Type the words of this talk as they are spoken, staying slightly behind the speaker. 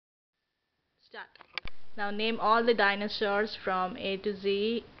Start. Now name all the dinosaurs from A to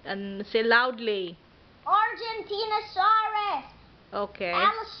Z and say loudly. Argentinosaurus. Okay.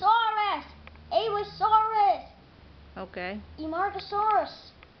 Allosaurus. Aerosaurus. Okay.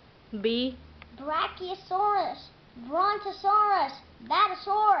 Emartosaurus. B. Brachiosaurus. Brontosaurus.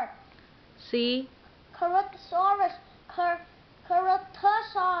 Batasaur. C. Carothosaurus.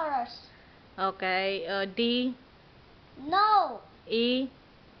 Carothosaurus. Okay. D. No. E.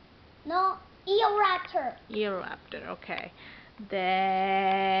 No. Eoraptor. Eoraptor. Okay.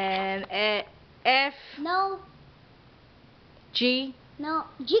 Then F. No. G. No.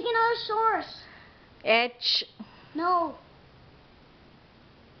 Giganotosaurus. H. No.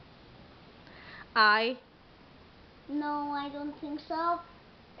 I. No, I don't think so.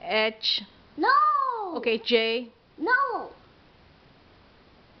 H. No. Okay. J. No.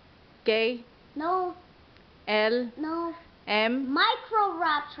 K. No. L. No. M.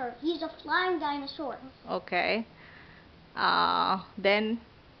 Microraptor. He's a flying dinosaur. Okay. Then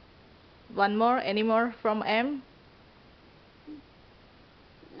one more. Any more from M?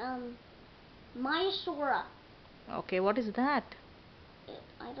 Maiasaura. Okay. What is that?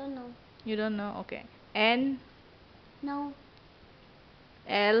 I don't know. You don't know? Okay. N. No.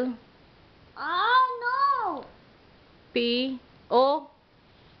 L. No. P. O.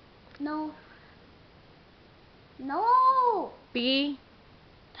 No. No. P.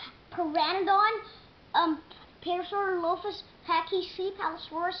 Pteranodon. Parasaurolophus.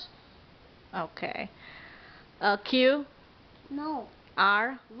 Pachycephalosaurus. Okay. Q. No.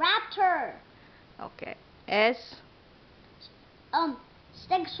 R. Raptor. Okay. S.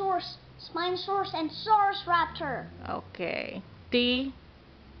 Stegosaurus, Spinosaurus, and Saurusraptor. Okay. T.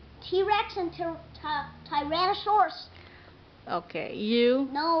 T-Rex and Tyrannosaurus. Okay. U.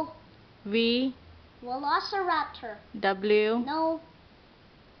 No. V. Velociraptor. W. No.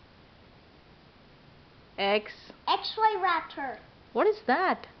 X. X-ray raptor. What is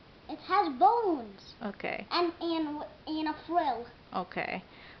that? It has bones. Okay. And a frill. Okay.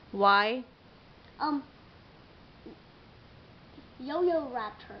 Y. Yo-yo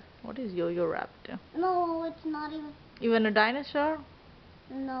raptor. What is yo-yo raptor? No, it's not even. Even a dinosaur?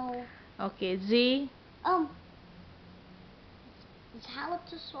 No. Okay. Z. It's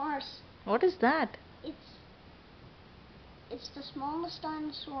Halitosaurus. What is that? It's the smallest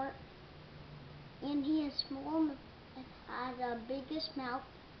dinosaur, and he is small. It has the biggest mouth.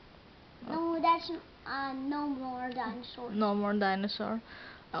 No, that's no more dinosaur. No more dinosaur.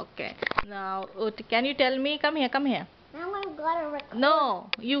 Okay. Now, can you tell me? Come here. Come here. Now I've got to record. No,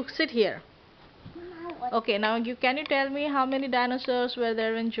 you sit here. Now what? Okay. Now, can you tell me how many dinosaurs were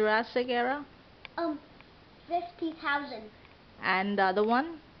there in Jurassic era? 50,000. And the other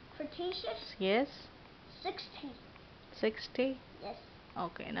one? Cretaceous? Yes. 60. 60. Yes.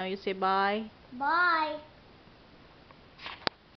 Okay. Now you say bye. Bye.